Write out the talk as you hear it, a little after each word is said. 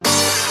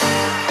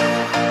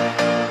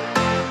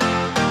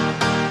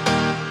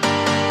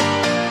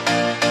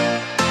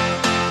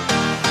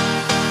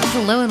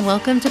Hello and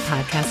welcome to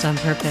Podcast on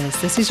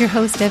Purpose. This is your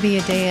host, Debbie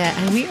Adea,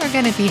 and we are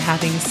going to be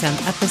having some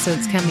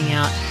episodes coming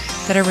out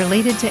that are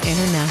related to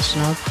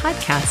International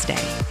Podcast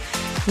Day.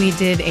 We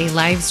did a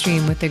live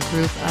stream with a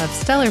group of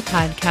stellar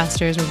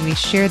podcasters where we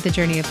shared the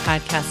journey of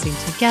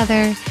podcasting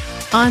together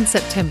on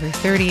September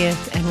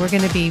 30th, and we're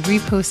going to be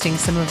reposting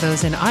some of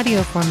those in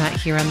audio format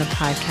here on the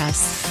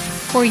podcast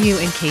for you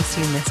in case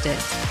you missed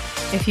it.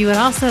 If you would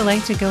also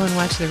like to go and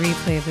watch the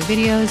replay of the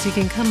videos, you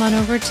can come on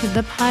over to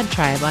the Pod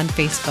Tribe on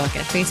Facebook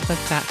at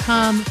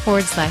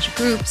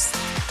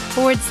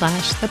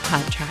facebook.com/groups/the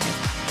Pod Tribe.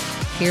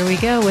 Here we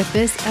go with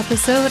this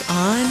episode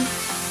on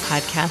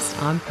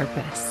Podcast on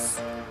Purpose.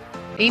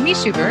 Amy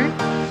Schubert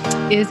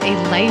is a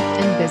life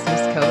and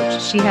business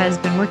coach. She has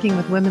been working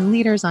with women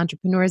leaders,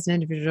 entrepreneurs, and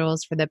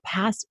individuals for the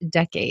past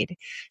decade.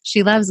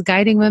 She loves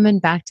guiding women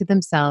back to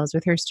themselves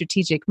with her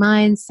strategic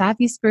mind,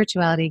 savvy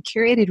spirituality,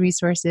 curated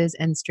resources,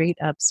 and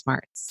straight-up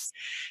smarts.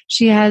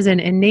 She has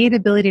an innate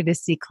ability to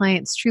see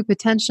clients' true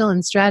potential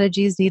and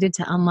strategies needed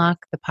to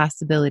unlock the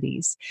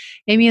possibilities.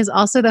 Amy is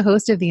also the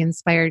host of the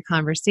Inspired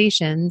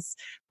Conversations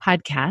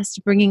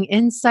podcast, bringing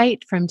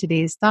insight from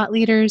today's thought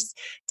leaders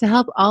to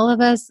help all of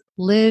us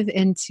live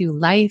into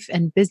life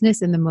and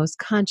business in the most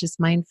conscious,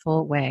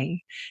 mindful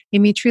way.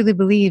 Amy truly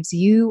believes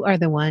you are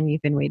the one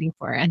you've been waiting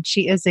for. And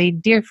she is a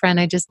dear friend.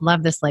 I just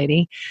love this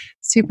lady.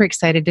 Super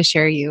excited to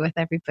share you with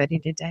everybody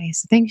today.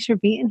 So thanks for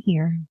being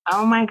here.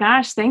 Oh my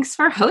gosh. Thanks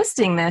for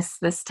hosting this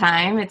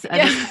time. It's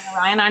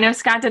Ryan. I know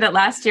Scott did it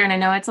last year and I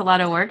know it's a lot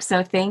of work.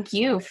 So thank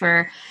you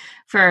for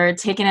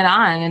taking it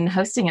on and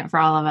hosting it for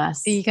all of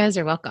us. You guys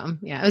are welcome.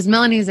 Yeah, it was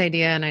Melanie's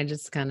idea and I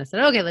just kind of said,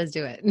 okay, let's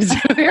do it.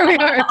 So here we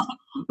are.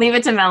 Leave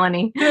it to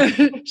Melanie.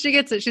 She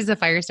gets it. She's a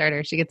fire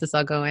starter. She gets us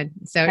all going.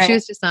 So right. She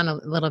was just on a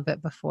little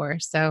bit before.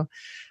 So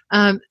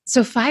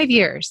 5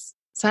 years.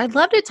 So I'd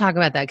love to talk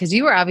about that because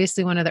you were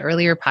obviously one of the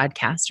earlier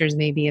podcasters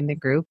maybe in the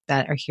group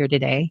that are here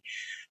today.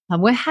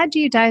 What had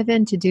you dive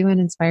into doing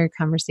Inspired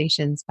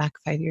Conversations back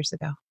 5 years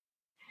ago?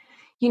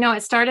 You know,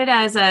 it started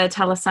as a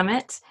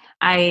telesummit.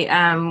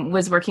 I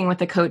was working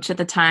with a coach at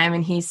the time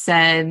and he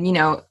said, you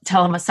know,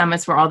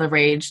 telesummits were all the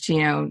rage to,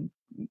 you know,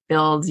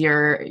 build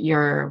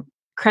your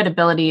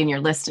credibility and your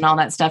list and all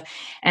that stuff.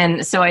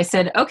 And so I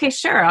said, okay,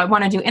 sure. I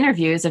want to do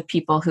interviews of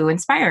people who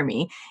inspire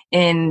me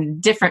in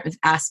different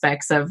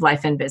aspects of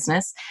life and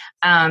business.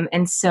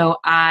 And so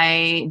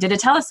I did a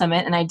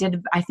telesummit and I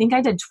think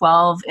I did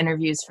 12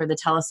 interviews for the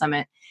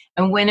telesummit.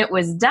 And when it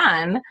was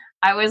done,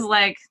 I was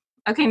like,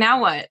 okay,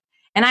 now what?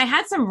 And I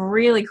had some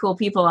really cool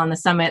people on the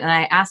summit and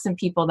I asked some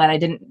people that I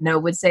didn't know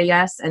would say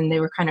yes. And they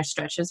were kind of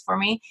stretches for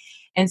me.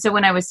 And so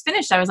when I was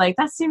finished, I was like,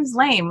 that seems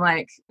lame.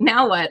 Like,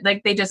 now what?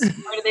 Like they just,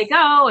 where do they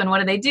go? And what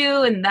do they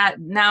do? And that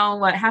now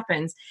what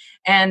happens?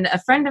 And a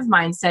friend of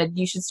mine said,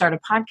 you should start a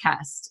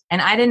podcast.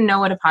 And I didn't know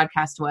what a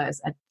podcast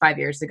was 5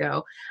 years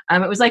ago.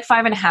 It was like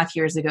 5.5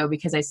 years ago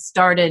because I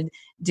started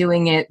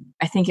doing it.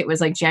 I think it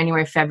was like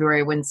January,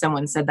 February when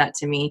someone said that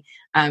to me,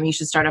 you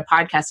should start a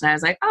podcast. And I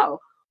was like, oh,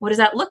 what does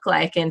that look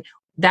like? And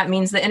that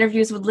means the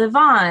interviews would live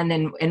on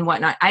and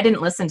whatnot. I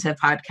didn't listen to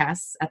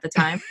podcasts at the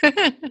time.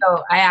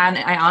 So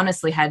I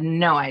honestly had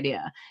no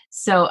idea.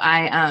 So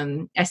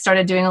I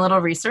started doing a little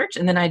research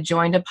and then I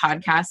joined a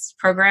podcast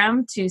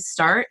program to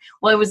start.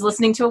 Well, I was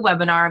listening to a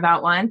webinar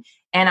about one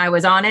and I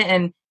was on it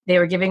and they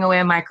were giving away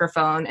a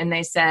microphone and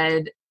they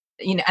said,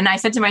 you know, and I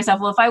said to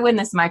myself, well, if I win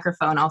this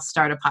microphone, I'll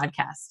start a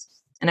podcast.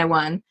 And I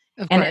won.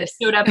 And it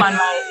showed up on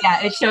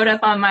it showed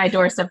up on my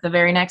doorstep the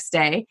very next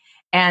day.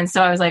 And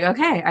so I was like,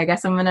 okay, I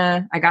guess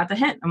I got the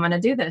hint. I'm going to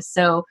do this.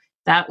 So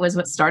that was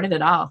what started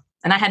it all.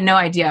 And I had no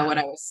idea what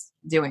I was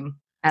doing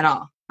at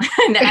all.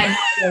 And I had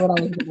no idea what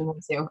I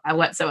was getting into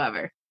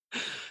whatsoever.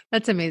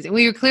 That's amazing.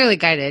 Well, you're clearly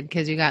guided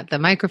because you got the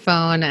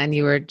microphone and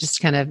you were just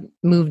kind of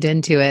moved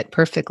into it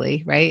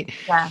perfectly, right?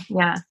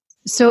 Yeah.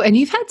 So, and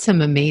you've had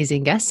some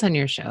amazing guests on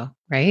your show,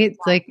 right?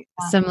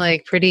 Some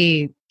like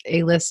pretty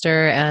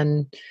A-lister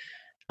and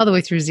all the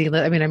way through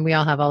Z-list. I mean, we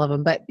all have all of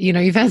them, but you know,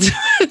 you've had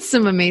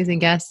some amazing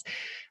guests.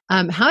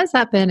 How has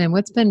that been? And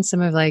what's been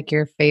some of like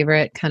your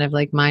favorite kind of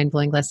like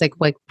mind-blowing guests? Like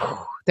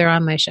they're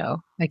on my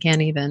show. I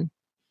can't even.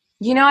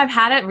 You know, I've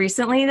had it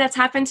recently that's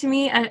happened to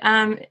me.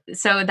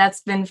 So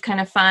that's been kind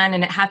of fun.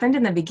 And it happened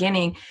in the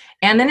beginning.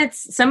 And then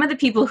it's some of the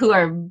people who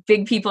are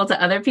big people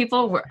to other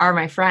people are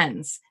my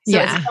friends. So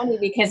It's funny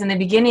because in the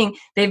beginning,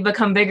 they've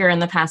become bigger in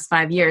the past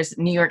 5 years.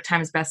 New York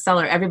Times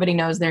bestseller. Everybody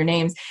knows their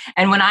names.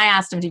 And when I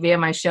asked them to be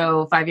on my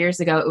show 5 years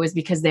ago, it was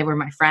because they were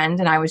my friend.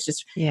 And I was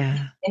just,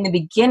 in the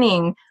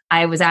beginning,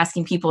 I was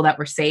asking people that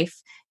were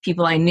safe,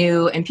 people I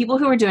knew, and people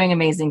who were doing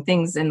amazing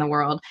things in the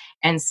world.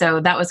 And so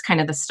that was kind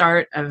of the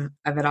start of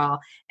it all.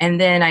 And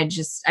then I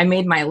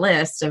made my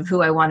list of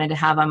who I wanted to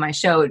have on my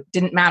show. It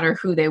didn't matter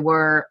who they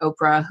were,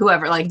 Oprah,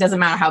 whoever, like, it doesn't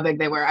matter how big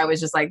they were. I was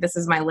just like, this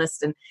is my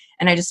list. And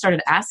I just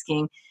started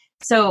asking.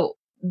 So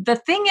the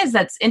thing is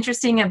that's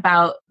interesting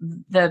about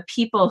the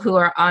people who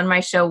are on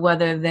my show,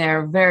 whether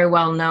they're very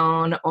well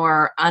known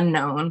or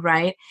unknown,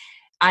 right?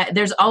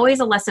 There's always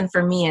a lesson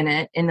for me in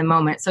it in the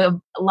moment.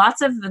 So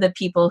lots of the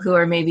people who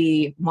are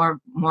maybe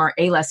more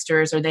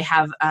A-listers or they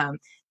have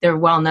they're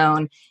well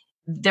known,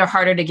 they're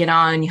harder to get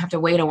on. You have to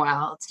wait a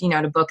while,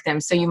 to book them.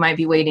 So you might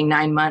be waiting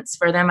 9 months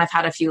for them. I've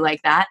had a few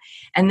like that.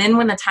 And then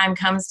when the time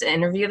comes to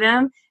interview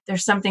them,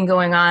 there's something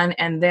going on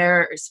and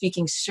they're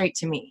speaking straight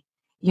to me.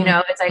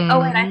 It's like,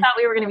 oh, and I thought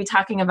we were going to be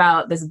talking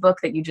about this book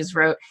that you just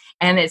wrote.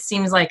 And it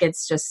seems like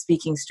it's just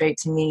speaking straight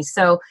to me.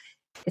 So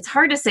it's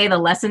hard to say the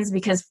lessons,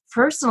 because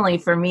personally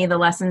for me, the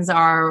lessons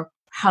are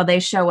how they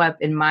show up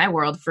in my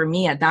world for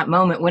me at that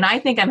moment when I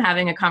think I'm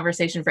having a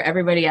conversation for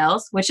everybody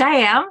else, which I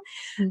am,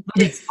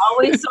 but it's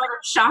always sort of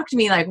shocked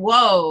me like,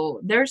 whoa,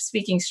 they're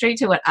speaking straight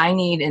to what I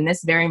need in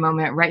this very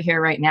moment right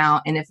here, right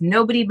now. And if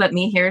nobody but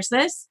me hears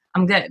this,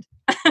 I'm good.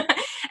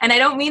 And I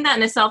don't mean that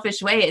in a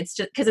selfish way. It's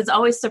just because it's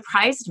always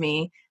surprised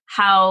me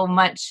how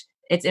much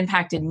it's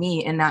impacted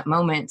me in that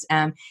moment.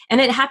 And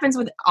it happens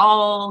with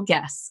all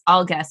guests.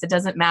 It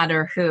doesn't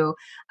matter who.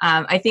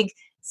 I think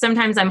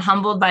sometimes I'm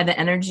humbled by the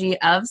energy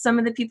of some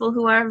of the people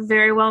who are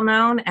very well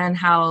known and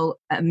how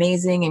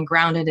amazing and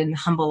grounded and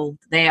humble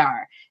they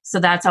are. So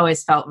that's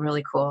always felt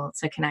really cool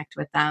to connect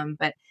with them.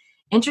 But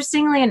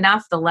interestingly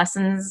enough, the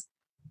lessons,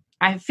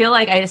 I feel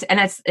like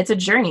it's a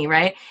journey,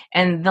 right?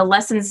 And the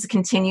lessons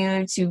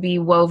continue to be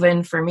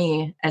woven for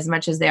me as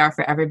much as they are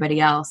for everybody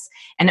else.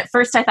 And at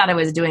first I thought I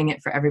was doing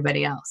it for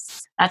everybody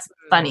else. That's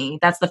funny.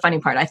 That's the funny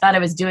part. I thought I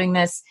was doing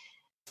this,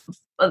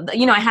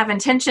 I had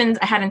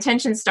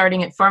intentions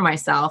starting it for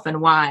myself and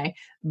why,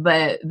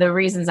 but the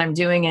reasons I'm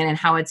doing it and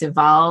how it's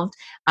evolved,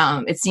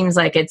 it seems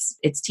like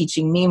it's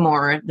teaching me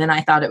more than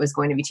I thought it was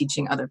going to be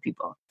teaching other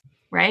people.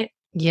 Right?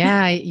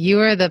 Yeah, you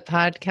are the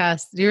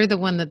podcast. You're the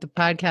one that the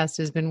podcast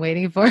has been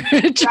waiting for.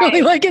 It's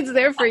really like it's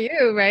there for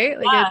you,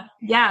 right? Like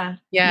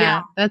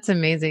yeah. That's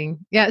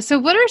amazing. Yeah. So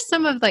what are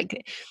some of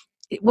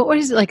what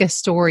was like a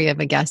story of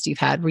a guest you've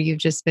had where you've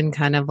just been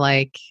kind of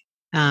like,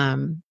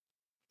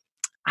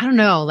 I don't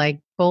know, like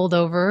bowled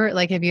over?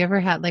 Like, have you ever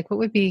had, like, what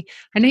would be,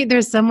 I know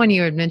there's someone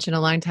you had mentioned a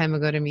long time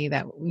ago to me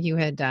that you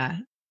had,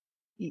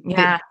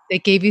 they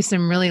gave you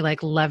some really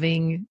like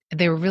loving,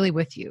 they were really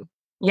with you.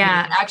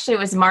 Yeah, actually, it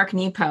was Mark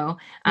Nepo.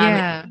 He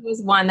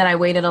was one that I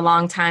waited a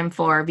long time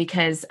for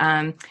because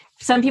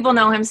some people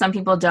know him, some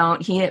people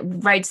don't. He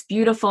writes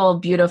beautiful,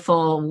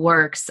 beautiful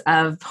works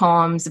of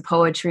poems,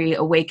 poetry,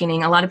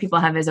 awakening. A lot of people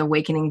have his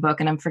Awakening book,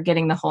 and I'm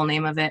forgetting the whole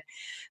name of it.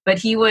 But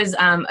he was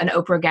an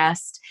Oprah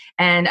guest.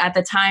 And at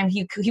the time,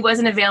 he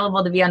wasn't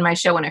available to be on my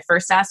show when I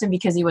first asked him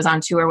because he was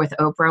on tour with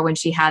Oprah when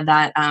she had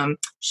that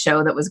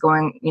show that was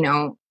going,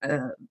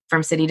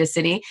 from city to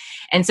city.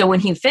 And so when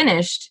he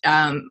finished,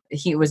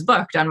 he was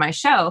booked on my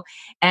show.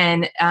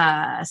 And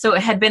so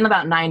it had been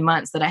about 9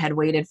 months that I had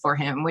waited for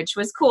him, which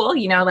was cool,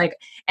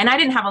 and I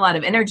didn't have a lot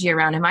of energy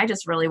around him. I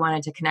just really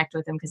wanted to connect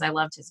with him because I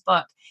loved his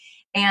book.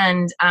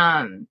 And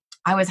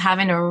I was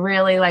having a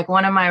really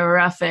one of my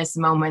roughest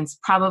moments,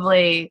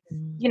 probably,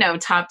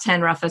 top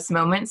 10 roughest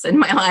moments in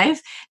my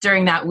life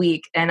during that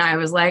week. And I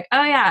was like,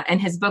 oh yeah. And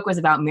his book was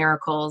about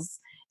miracles.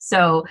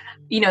 So,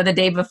 the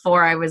day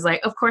before I was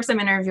like, of course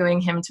I'm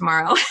interviewing him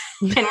tomorrow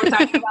and we're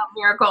talking about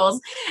miracles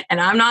and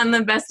I'm not in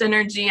the best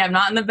energy. I'm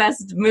not in the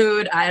best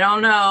mood. I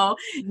don't know,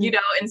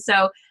 and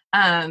so,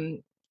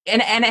 and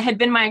it had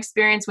been my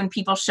experience when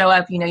people show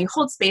up, you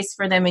hold space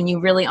for them and you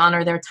really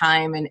honor their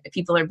time and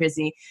people are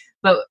busy.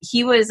 But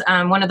he was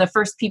one of the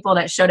first people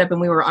that showed up and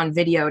we were on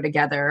video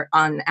together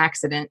on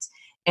accident.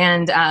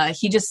 And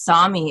he just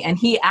saw me and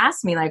he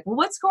asked me well,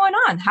 what's going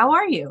on? How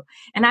are you?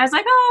 And I was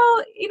like,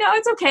 oh,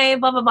 it's okay,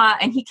 blah, blah, blah.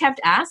 And he kept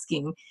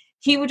asking.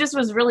 He just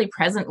was really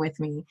present with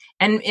me.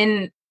 And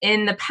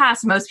in the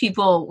past, most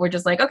people were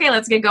just like, okay,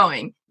 let's get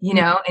going,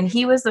 and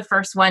he was the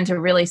first one to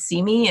really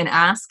see me and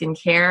ask and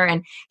care.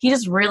 And he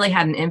just really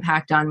had an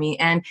impact on me.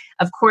 And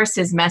of course,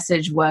 his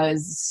message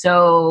was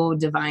so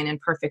divine and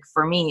perfect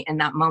for me in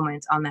that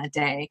moment on that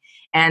day.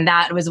 And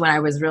that was when I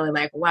was really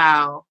like,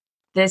 wow,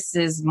 this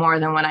is more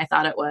than what I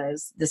thought it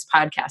was, this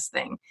podcast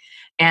thing.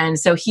 And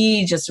so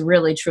he just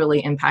really, truly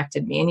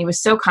impacted me. And he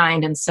was so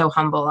kind and so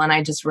humble. And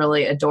I just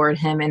really adored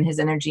him and his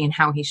energy and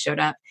how he showed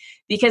up.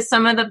 Because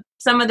some of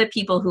the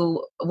people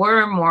who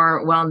were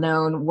more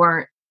well-known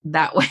weren't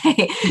that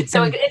way.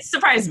 So it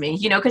surprised me,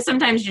 because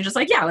sometimes you're just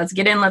like, yeah, let's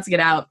get in, let's get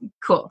out.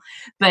 Cool.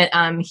 But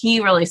he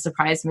really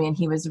surprised me and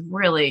he was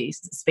really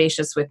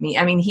spacious with me.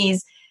 I mean,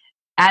 he's,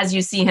 as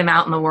you see him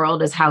out in the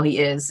world is how he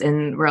is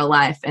in real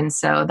life. And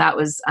so that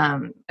was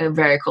a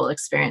very cool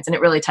experience and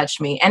it really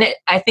touched me. And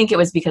I think it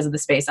was because of the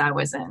space I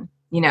was in,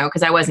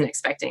 because I wasn't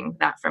expecting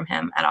that from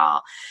him at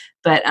all.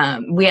 But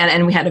we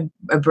had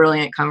a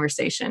brilliant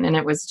conversation and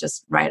it was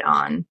just right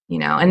on,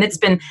 and it's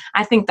been,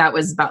 I think that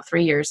was about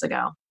 3 years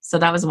ago. So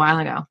that was a while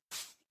ago.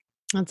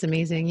 That's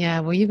amazing.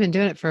 Yeah. Well, you've been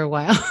doing it for a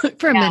while,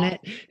 for a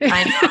minute.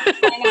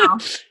 I know.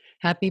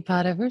 Happy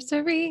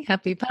podiversary.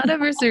 Happy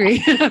podiversary.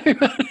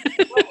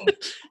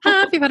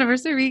 Happy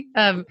podiversary.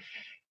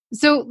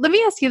 So let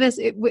me ask you this.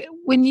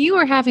 When you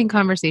are having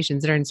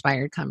conversations that are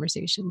inspired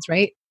conversations,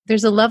 right?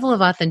 There's a level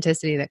of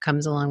authenticity that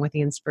comes along with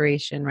the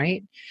inspiration,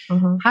 right?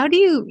 Mm-hmm. How do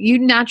you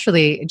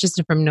naturally,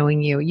 just from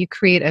knowing you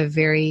create a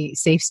very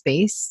safe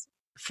space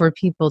for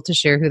people to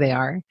share who they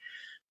are.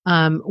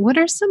 What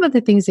are some of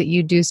the things that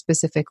you do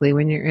specifically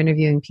when you're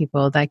interviewing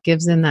people that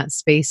gives them that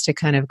space to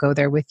kind of go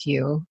there with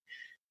you?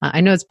 I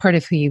know it's part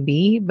of who you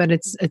be, but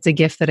it's a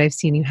gift that I've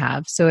seen you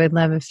have. So I'd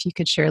love if you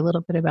could share a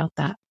little bit about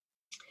that.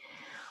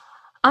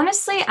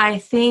 Honestly, I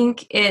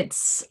think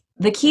it's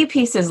the key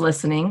piece is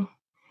listening.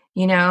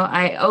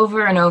 I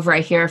over and over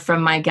I hear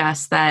from my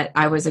guests that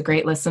I was a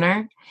great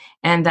listener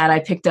and that I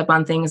picked up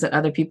on things that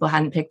other people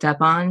hadn't picked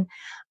up on.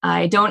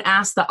 I don't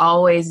ask the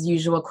always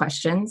usual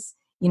questions.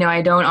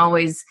 I don't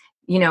always,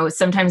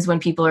 sometimes when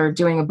people are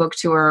doing a book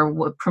tour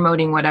or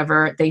promoting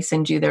whatever, they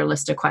send you their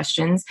list of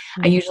questions.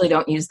 I usually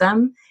don't use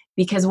them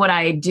because what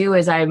I do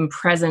is I'm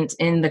present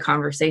in the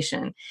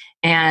conversation.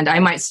 And I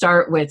might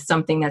start with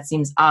something that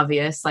seems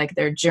obvious, like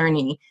their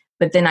journey,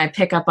 but then I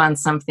pick up on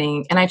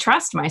something and I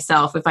trust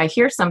myself. If I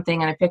hear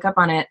something and I pick up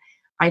on it,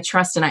 I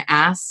trust and I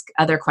ask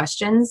other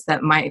questions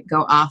that might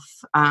go off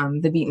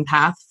the beaten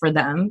path for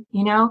them,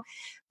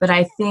 But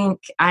I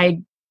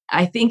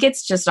think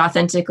it's just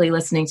authentically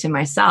listening to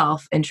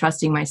myself and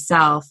trusting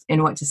myself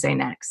in what to say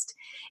next.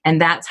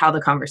 And that's how the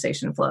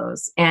conversation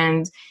flows.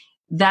 And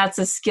that's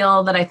a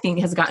skill that I think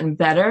has gotten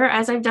better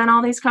as I've done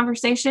all these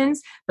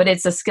conversations, but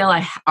it's a skill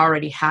I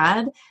already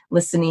had,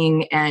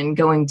 listening and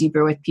going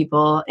deeper with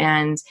people.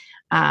 And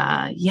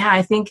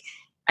I think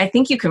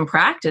you can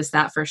practice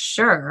that for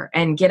sure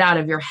and get out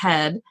of your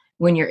head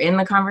when you're in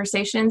the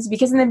conversations,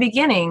 because in the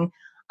beginning,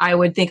 I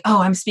would think,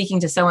 oh, I'm speaking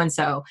to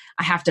so-and-so.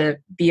 I have to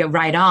be a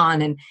right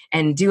on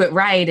and do it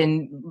right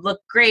and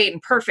look great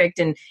and perfect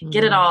and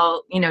get it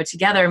all,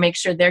 together, make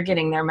sure they're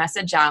getting their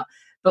message out.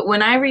 But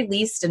when I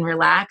released and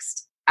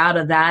relaxed out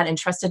of that and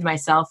trusted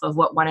myself of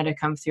what wanted to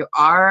come through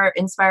our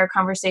inspired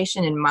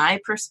conversation and my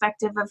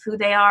perspective of who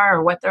they are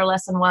or what their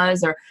lesson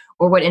was or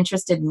what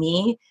interested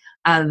me,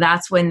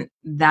 that's when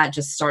that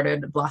just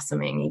started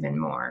blossoming even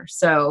more.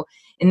 So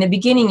in the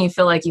beginning, you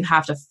feel like you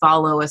have to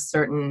follow a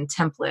certain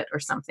template or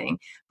something.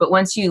 But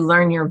once you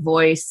learn your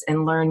voice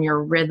and learn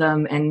your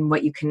rhythm and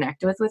what you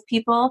connect with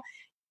people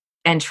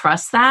and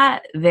trust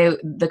that,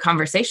 the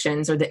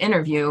conversations or the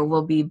interview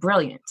will be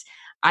brilliant.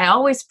 I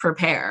always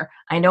prepare.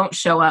 I don't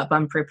show up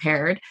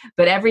unprepared,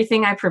 but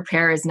everything I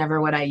prepare is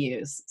never what I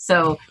use.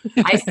 So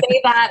I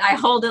say that, I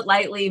hold it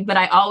lightly, but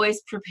I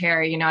always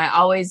prepare. I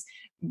always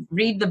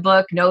read the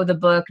book, know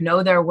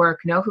their work,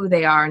 know who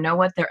they are, know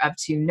what they're up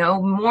to,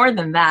 know more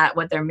than that,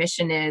 what their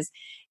mission is.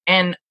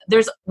 And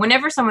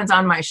whenever someone's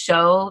on my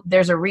show,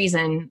 there's a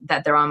reason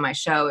that they're on my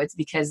show. It's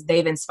because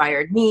they've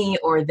inspired me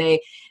or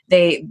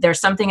there's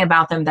something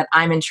about them that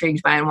I'm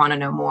intrigued by and want to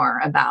know more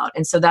about.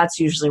 And so that's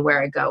usually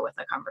where I go with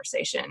a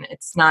conversation.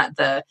 It's not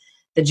the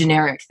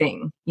generic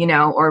thing,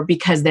 or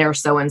because they're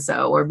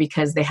so-and-so or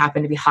because they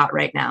happen to be hot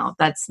right now.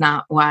 That's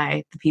not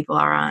why the people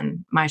are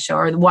on my show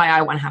or why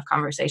I want to have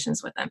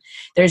conversations with them.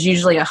 There's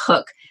usually a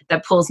hook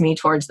that pulls me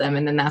towards them,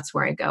 and then that's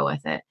where I go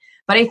with it.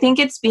 But I think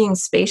it's being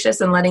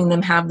spacious and letting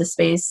them have the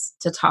space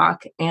to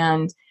talk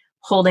and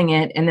holding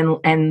it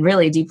and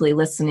really deeply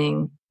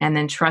listening and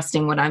then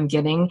trusting what I'm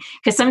getting.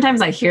 Because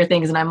sometimes I hear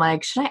things and I'm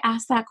like, should I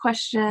ask that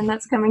question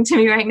that's coming to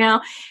me right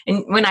now?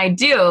 And when I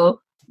do,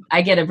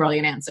 I get a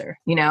brilliant answer,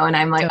 and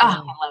I'm like, oh, I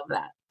love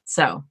that.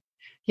 So.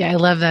 Yeah, I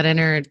love that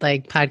inner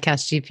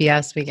podcast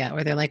GPS we get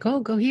where they're like, oh,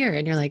 go here.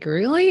 And you're like,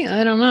 really?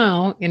 I don't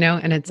know,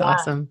 and it's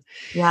awesome.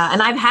 Yeah.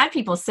 And I've had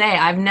people say,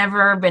 I've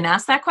never been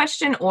asked that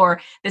question, or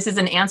this is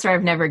an answer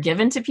I've never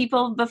given to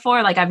people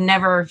before. Like I've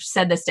never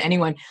said this to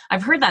anyone.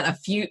 I've heard that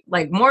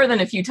more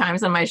than a few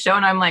times on my show.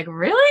 And I'm like,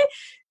 really?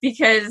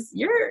 Because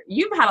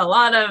you've had a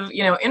lot of,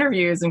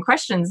 interviews and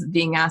questions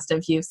being asked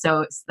of you.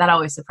 So that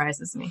always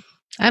surprises me.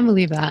 I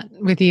believe that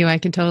with you. I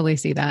can totally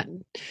see that.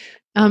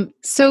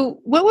 So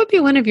what would be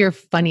one of your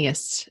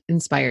funniest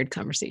inspired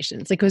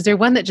conversations? Like, was there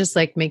one that just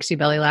makes you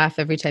belly laugh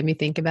every time you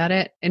think about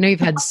it? I know you've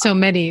had so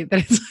many that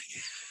it's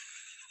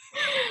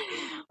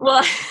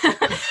well,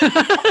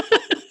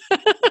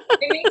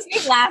 it makes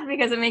me laugh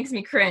because it makes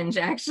me cringe,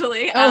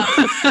 actually.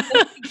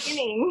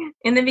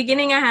 In the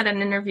beginning, I had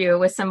an interview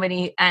with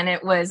somebody and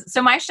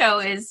so my show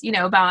is,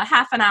 about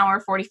half an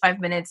hour, 45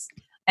 minutes,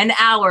 an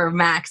hour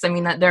max. I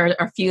mean, there are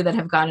a few that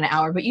have gone an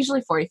hour, but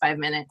usually 45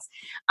 minutes.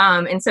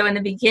 And so in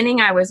the beginning,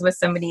 I was with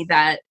somebody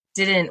that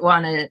didn't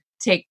want to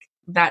take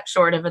that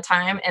short of a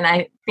time. And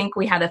I think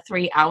we had a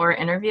 3-hour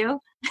interview.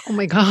 Oh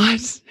my God.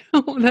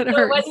 That hurts.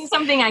 So it wasn't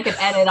something I could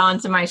edit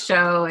onto my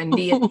show and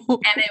be, and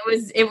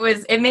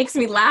it makes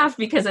me laugh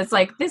because it's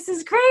like, this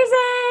is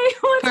crazy.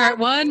 Part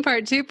 1,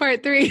 part 2,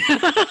 part 3. Yeah.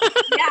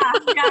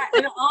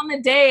 And on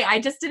the day, I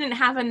just didn't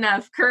have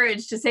enough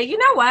courage to say, you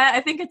know what?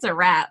 I think it's a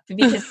wrap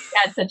because he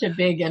had such a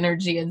big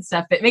energy and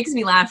stuff. It makes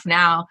me laugh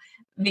now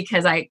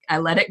because I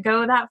let it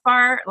go that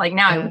far. Like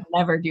now I would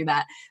never do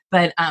that.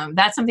 But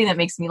that's something that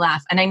makes me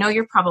laugh. And I know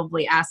you're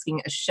probably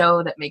asking a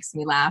show that makes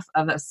me laugh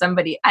of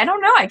somebody. I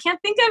don't know. I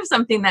can't think of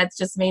something that's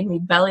just made me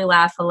belly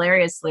laugh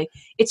hilariously.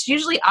 It's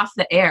usually off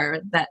the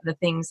air that the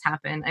things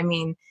happen. I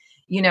mean,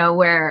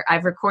 where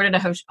I've recorded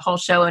a whole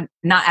show and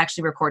not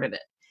actually recorded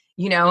it,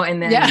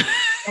 and then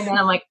and then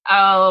I'm like,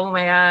 oh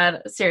my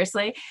God,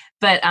 seriously.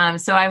 But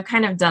so I've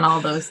kind of done all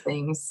those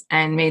things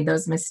and made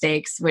those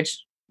mistakes,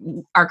 which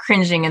are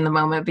cringing in the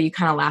moment, but you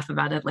kind of laugh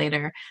about it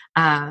later.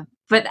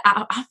 But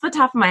off the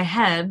top of my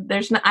head,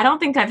 I don't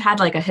think I've had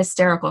like a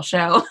hysterical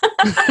show.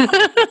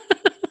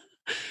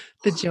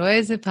 The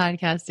joys of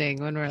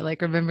podcasting when we're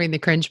like remembering the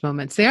cringe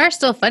moments. They are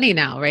still funny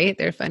now, right?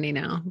 They're funny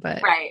now,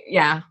 but right.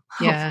 Yeah.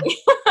 yeah.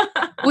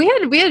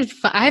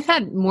 I've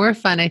had more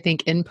fun, I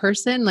think, in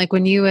person. Like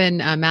when you and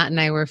Matt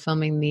and I were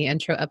filming the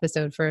intro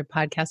episode for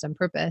Podcast on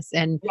Purpose,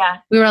 and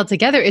we were all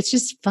together. It's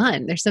just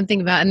fun. There's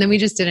something about, and then we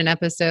just did an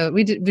episode.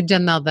 We've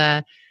done all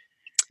the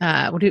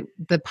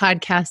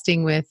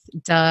podcasting with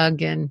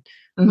Doug and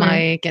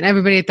Mike and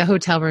everybody at the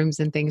hotel rooms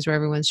and things where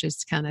everyone's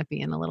just kind of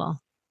being a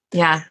little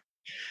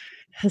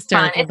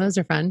hysterical. Those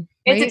are fun.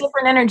 Right? It's a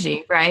different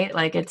energy, right?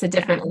 Like it's a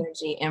different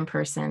energy in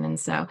person. And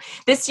so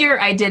this year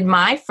I did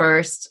my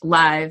first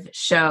live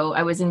show.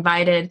 I was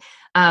invited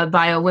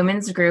by a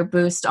women's group,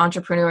 Boost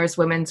Entrepreneurs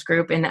Women's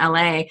Group in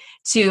LA,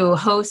 to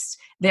host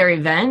their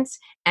event.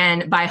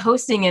 And by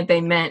hosting it,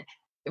 they meant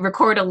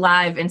record a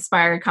live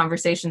Inspired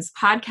Conversations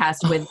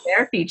podcast with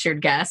their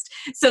featured guest.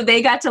 So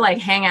they got to like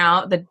hang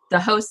out, the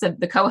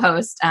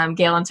co-host,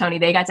 Gail and Tony,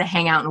 they got to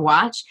hang out and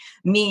watch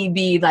me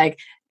be like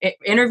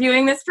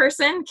interviewing this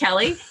person,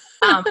 Kelly,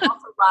 also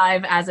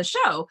live as a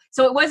show.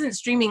 So it wasn't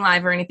streaming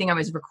live or anything. I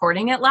was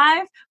recording it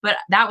live, but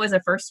that was a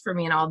first for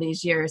me in all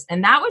these years.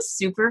 And that was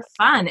super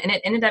fun. And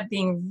it ended up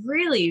being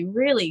really,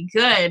 really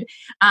good.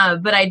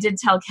 But I did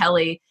tell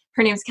Kelly,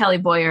 her name's Kelly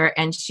Boyer,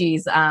 and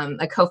she's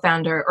a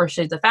co-founder, or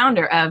she's the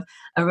founder of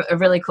a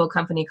really cool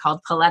company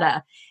called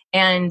Paletta.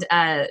 And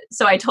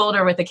so I told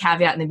her with a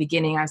caveat in the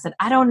beginning, I said,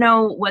 I don't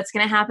know what's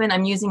going to happen.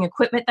 I'm using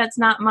equipment that's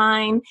not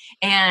mine,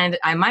 and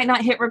I might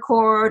not hit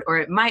record, or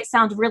it might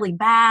sound really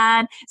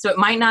bad. So it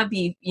might not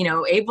be,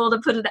 able to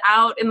put it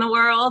out in the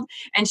world.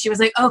 And she was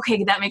like,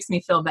 okay, that makes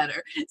me feel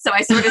better. So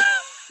I sort of,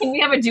 can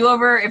we have a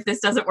do-over if this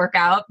doesn't work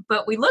out?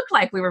 But we looked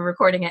like we were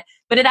recording it,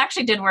 but it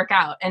actually did work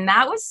out. And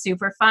that was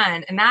super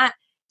fun. And that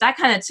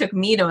kind of took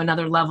me to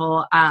another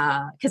level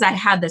because I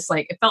had this,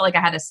 it felt like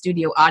I had a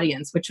studio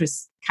audience, which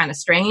was kind of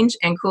strange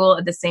and cool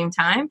at the same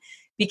time.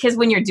 Because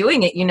when you're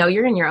doing it,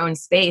 you're in your own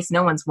space.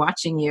 No one's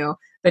watching you.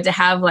 But to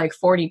have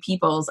 40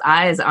 people's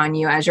eyes on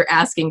you as you're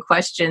asking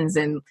questions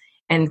and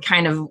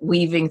kind of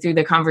weaving through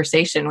the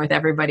conversation with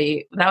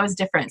everybody, that was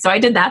different. So I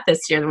did that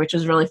this year, which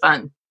was really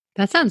fun.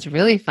 That sounds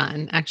really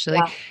fun, actually.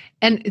 Yeah.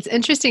 And it's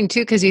interesting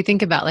too, because you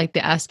think about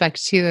the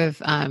aspect too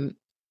of,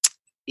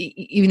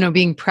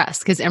 being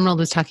pressed, because Emerald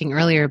was talking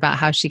earlier about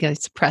how she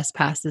gets press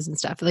passes and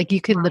stuff.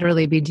 You could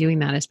literally be doing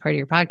that as part of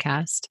your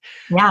podcast.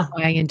 Yeah.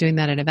 And doing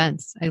that at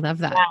events. I love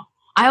that. Yeah.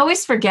 I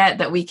always forget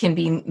that we can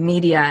be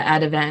media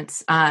at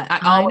events.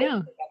 I know.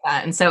 Forget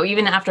that. And so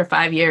even after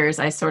 5 years,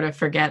 I sort of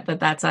forget that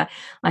that's a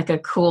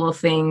cool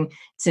thing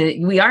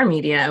we are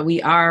media,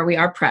 we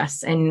are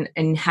press, and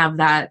have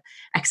that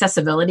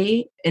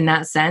accessibility in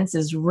that sense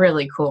is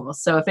really cool.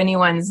 So if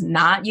anyone's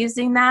not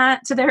using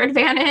that to their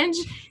advantage,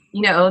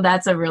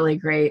 that's a really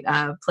great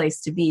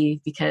place to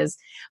be. Because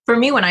for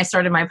me, when I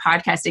started my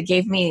podcast, it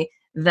gave me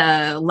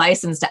the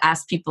license to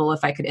ask people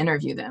if I could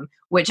interview them,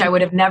 which I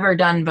would have never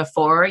done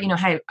before.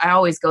 I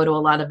always go to a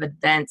lot of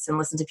events and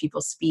listen to people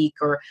speak,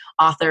 or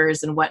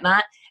authors and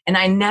whatnot. And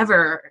I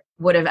never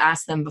would have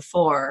asked them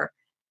before.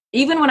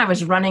 Even when I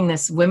was running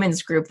this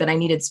women's group that I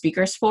needed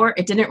speakers for,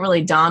 it didn't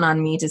really dawn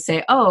on me to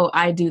say, oh,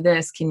 I do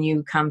this, can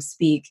you come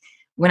speak?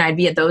 When I'd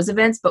be at those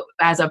events. But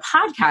as a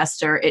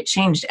podcaster, it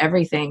changed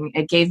everything.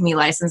 It gave me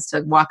license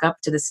to walk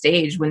up to the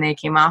stage when they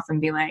came off and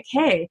be like,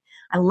 hey,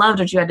 I loved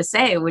what you had to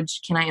say.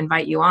 Can I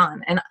invite you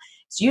on? And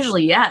it's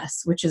usually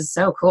yes, which is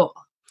so cool.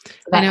 So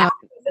I know.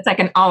 It's like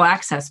an all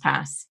access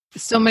pass.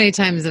 So many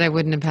times that I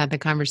wouldn't have had the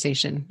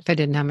conversation if I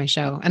didn't have my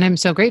show. And I'm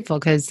so grateful,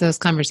 because those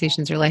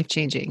conversations are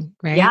life-changing,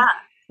 right?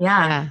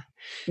 Yeah.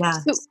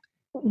 So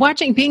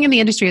being in the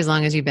industry as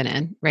long as you've been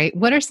in, right?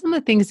 What are some of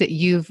the things that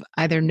you've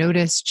either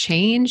noticed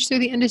change through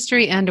the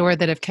industry or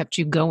that have kept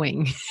you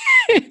going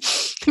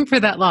for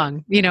that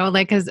long?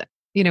 Because,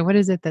 what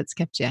is it that's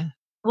kept you?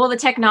 Well, the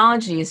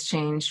technology has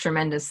changed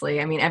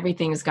tremendously. I mean,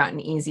 everything's gotten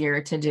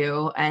easier to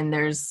do, and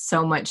there's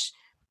so much,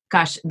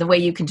 the way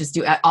you can just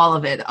do all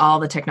of it, all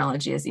the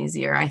technology is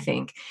easier, I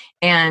think.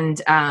 And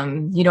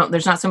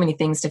there's not so many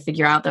things to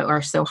figure out that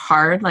are so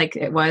hard like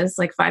it was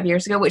 5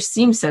 years ago, which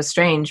seems so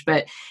strange,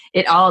 but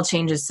it all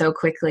changes so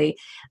quickly.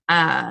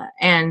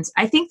 And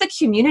I think the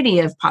community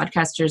of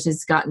podcasters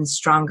has gotten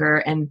stronger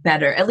and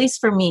better, at least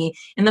for me.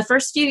 In the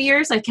first few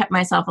years, I kept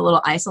myself a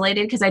little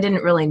isolated because I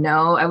didn't really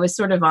know. I was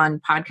sort of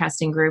on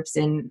podcasting groups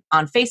on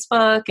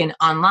Facebook and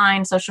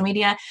online social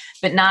media,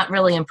 but not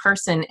really in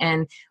person.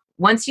 And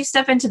once you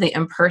step into the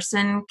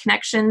in-person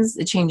connections,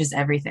 it changes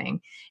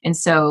everything. And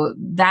so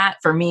that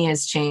for me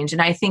has changed.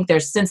 And I think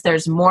since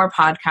there's more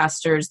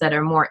podcasters that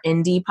are more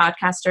indie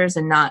podcasters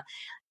and not,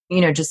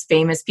 just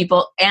famous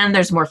people, and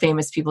there's more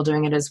famous people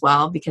doing it as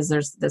well, because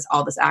there's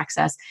all this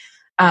access.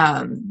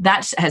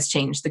 that has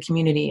changed. The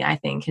community, I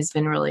think, has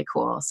been really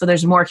cool. So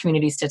there's more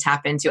communities to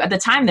tap into. At the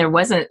time, there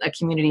wasn't a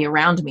community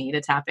around me to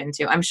tap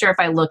into. I'm sure if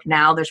I look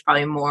now, there's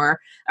probably more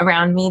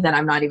around me that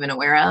I'm not even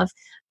aware of.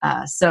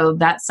 So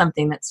that's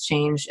something that's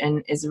changed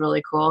and is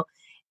really cool.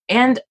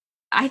 And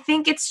I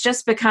think it's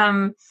just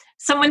become,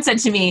 someone said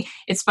to me,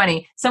 it's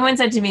funny, someone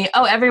said to me,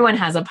 oh, everyone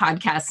has a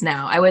podcast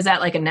now. I was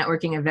at like a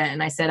networking event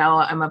and I said, oh,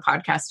 I'm a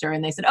podcaster.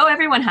 And they said, oh,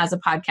 everyone has a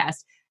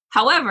podcast.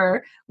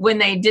 However, when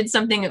they did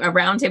something, a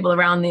roundtable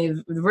around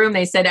the room,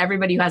 they said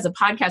everybody who has a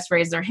podcast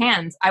raised their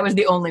hands. I was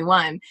the only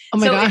one. Oh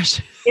my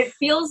gosh. It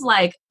feels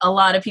like a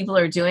lot of people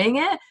are doing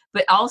it,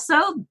 but also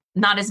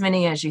not as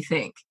many as you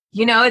think.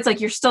 You know, it's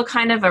like you're still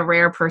kind of a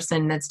rare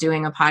person that's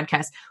doing a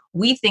podcast.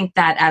 We think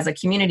that as a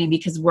community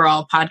because we're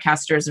all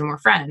podcasters and we're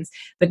friends.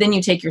 But then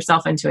you take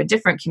yourself into a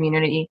different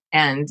community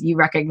and you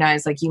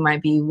recognize like you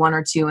might be one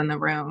or two in the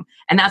room.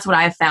 And that's what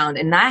I've found.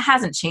 And that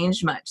hasn't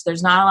changed much.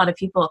 There's not a lot of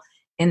people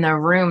in the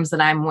rooms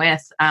that I'm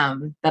with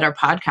that are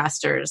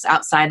podcasters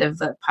outside of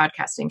the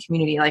podcasting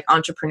community, like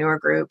entrepreneur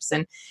groups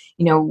and,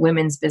 you know,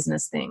 women's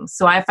business things.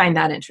 So I find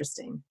that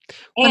interesting.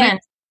 And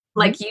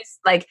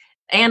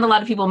and a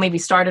lot of people maybe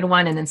started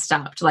one and then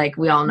stopped. Like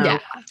we all know,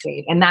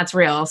 and that's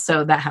real.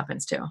 So that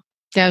happens too.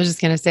 Yeah, I was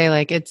just going to say,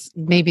 like, it's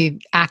maybe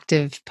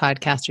active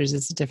podcasters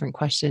is a different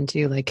question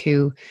too. Like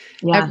who,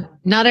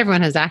 not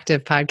everyone has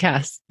active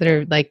podcasts that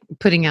are like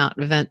putting out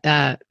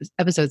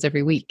episodes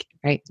every week.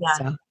 Right.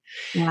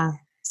 Yeah.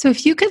 So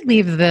if you could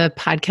leave the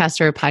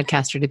podcaster or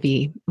podcaster to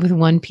be with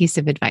one piece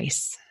of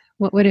advice,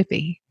 what would it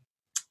be?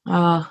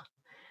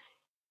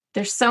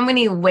 There's so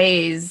many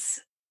ways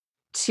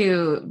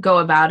to go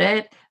about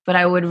it, but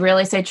I would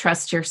really say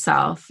trust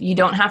yourself. You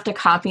don't have to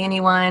copy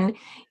anyone.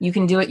 You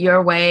can do it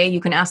your way.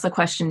 You can ask the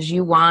questions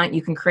you want.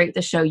 You can create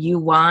the show you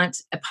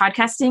want.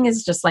 Podcasting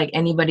is just like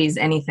anybody's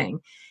anything.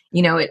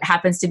 You know, it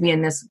happens to be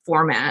in this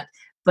format,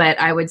 but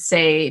I would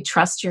say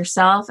trust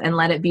yourself and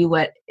let it be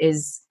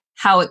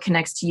how it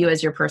connects to you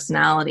as your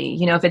personality.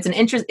 You know, if it's an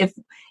interest,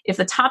 if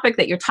the topic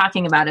that you're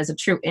talking about is a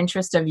true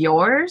interest of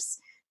yours,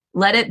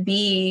 let it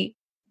be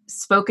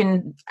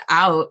spoken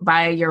out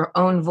by your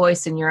own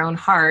voice and your own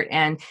heart.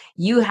 And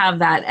you have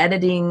that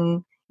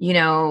editing, you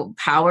know,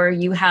 power.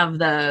 You have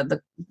the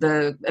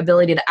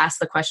ability to ask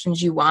the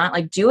questions you want.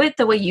 Like do it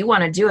the way you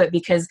want to do it,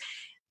 because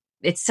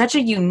it's such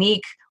a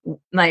unique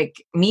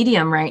like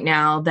medium right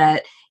now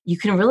that you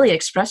can really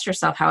express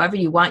yourself however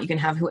you want. You can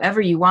have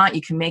whoever you want.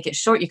 You can make it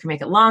short. You can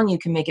make it long. You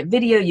can make it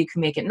video. You can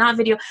make it not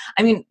video.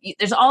 I mean,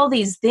 there's all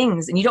these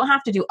things and you don't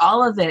have to do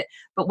all of it,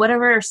 but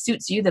whatever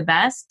suits you the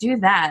best, do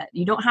that.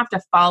 You don't have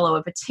to follow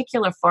a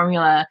particular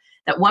formula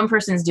that one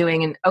person's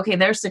doing. And okay,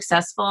 they're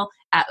successful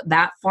at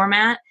that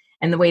format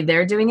and the way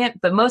they're doing it,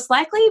 but most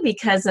likely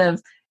because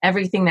of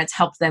everything that's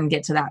helped them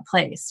get to that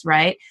place,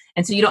 right?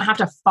 And so you don't have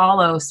to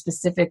follow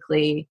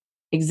specifically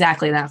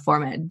exactly that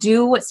format.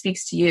 Do what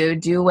speaks to you,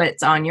 do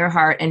what's on your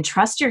heart, and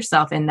trust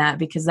yourself in that,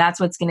 because that's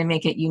what's going to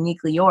make it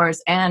uniquely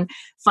yours and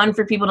fun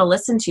for people to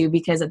listen to.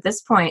 Because at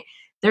this point,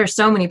 there are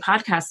so many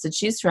podcasts to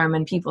choose from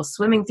and people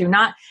swimming through,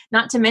 not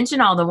to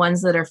mention all the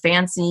ones that are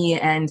fancy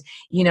and,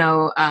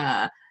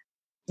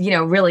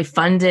 really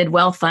funded,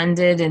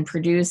 well-funded and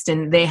produced,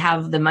 and they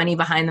have the money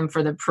behind them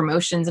for the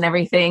promotions and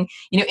everything.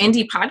 You know,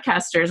 indie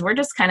podcasters, we're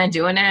just kind of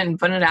doing it and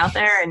putting it out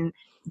there and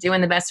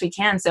doing the best we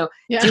can. So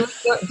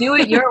do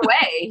it your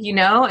way, you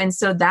know? And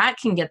so that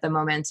can get the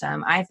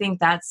momentum. I think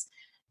that's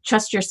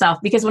trust yourself,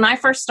 because when I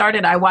first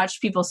started, I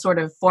watched people sort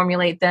of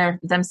formulate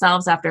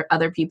themselves after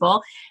other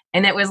people.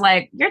 And it was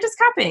like, you're just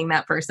copying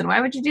that person.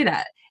 Why would you do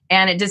that?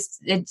 And it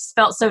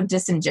felt so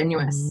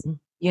disingenuous,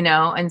 you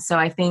know? And so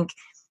I think,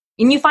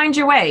 and you find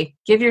your way,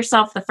 give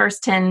yourself the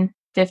first 10,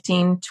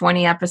 15,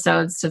 20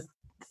 episodes to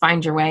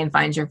find your way and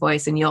find your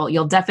voice. And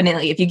you'll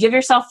definitely, if you give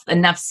yourself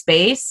enough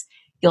space,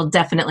 you'll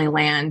definitely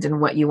land in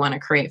what you want to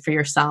create for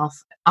yourself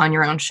on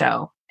your own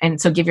show.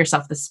 And so give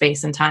yourself the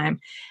space and time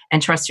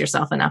and trust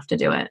yourself enough to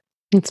do it.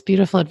 It's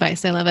beautiful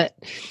advice. I love it.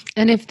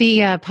 And if the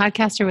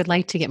podcaster would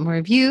like to get more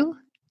of you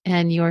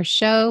and your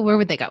show, where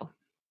would they go?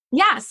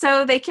 Yeah,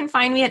 so they can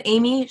find me at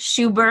Amy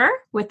Schuber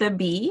with a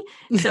B.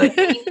 So it's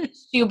Amy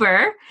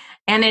Schuber.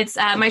 And it's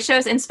my show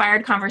is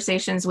Inspired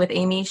Conversations with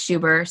Amy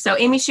Schuber. So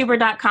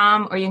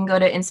amyschuber.com, or you can go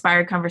to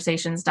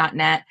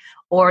inspiredconversations.net,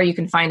 or you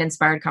can find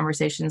Inspired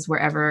Conversations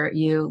wherever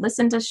you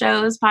listen to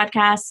shows,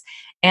 podcasts.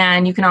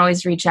 And you can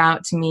always reach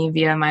out to me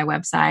via my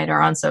website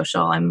or on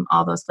social. I'm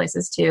all those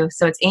places too.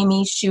 So it's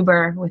Amy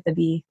Schuber with a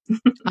B.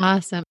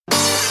 Awesome.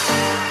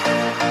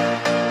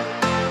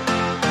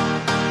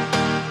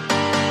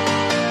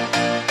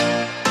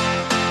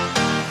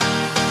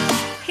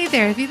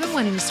 There, have you been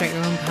wanting to start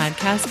your own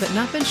podcast but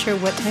not been sure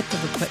what type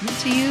of equipment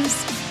to use?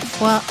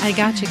 Well, I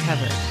got you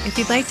covered. If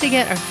you'd like to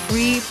get our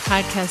free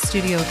podcast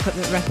studio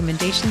equipment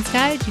recommendations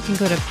guide, you can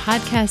go to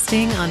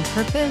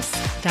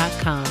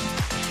podcastingonpurpose.com.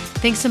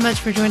 Thanks so much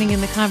for joining in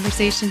the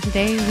conversation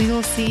today. We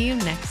will see you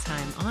next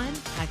time on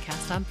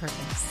Podcast on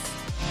Purpose.